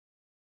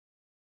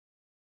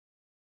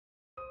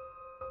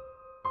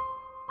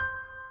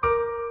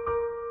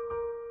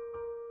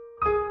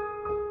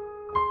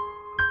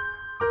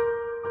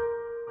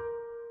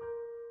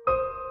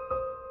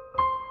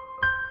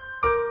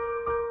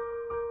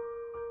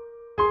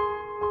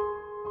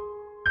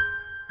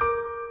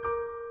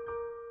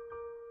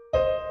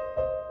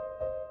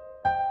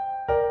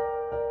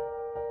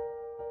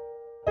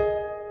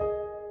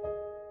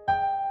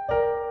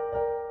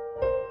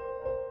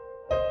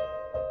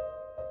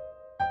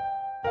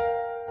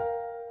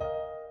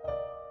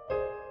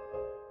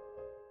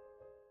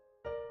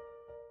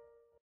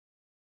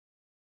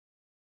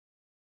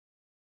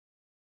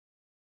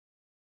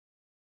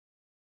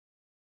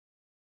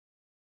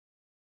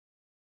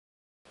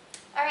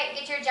All right,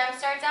 get your jump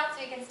starts out so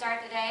we can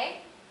start the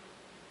day.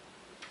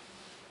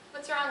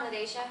 What's wrong,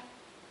 Ladesha?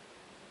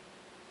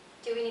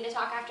 Do we need to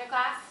talk after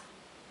class?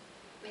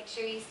 Make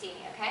sure you see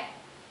me, okay?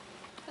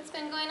 What's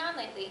been going on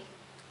lately?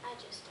 I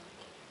just don't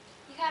care.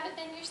 You haven't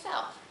been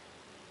yourself.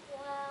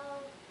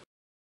 Well,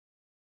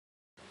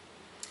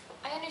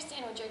 I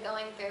understand what you're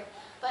going through,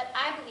 but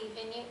I believe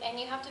in you, and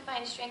you have to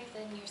find strength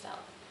in yourself.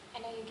 I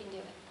know you can do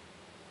it.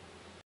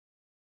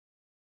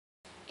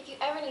 If you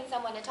ever need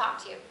someone to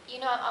talk to, you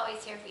know I'm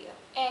always here for you.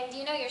 And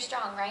you know you're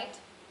strong, right?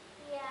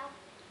 yeah,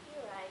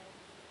 you're right.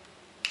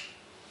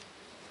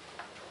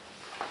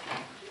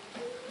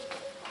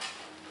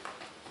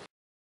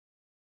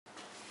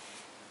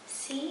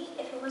 See,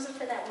 if it wasn't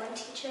for that one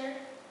teacher,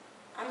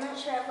 I'm not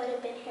sure I would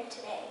have been here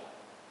today.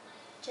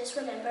 Just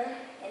remember,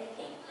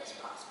 anything is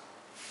possible.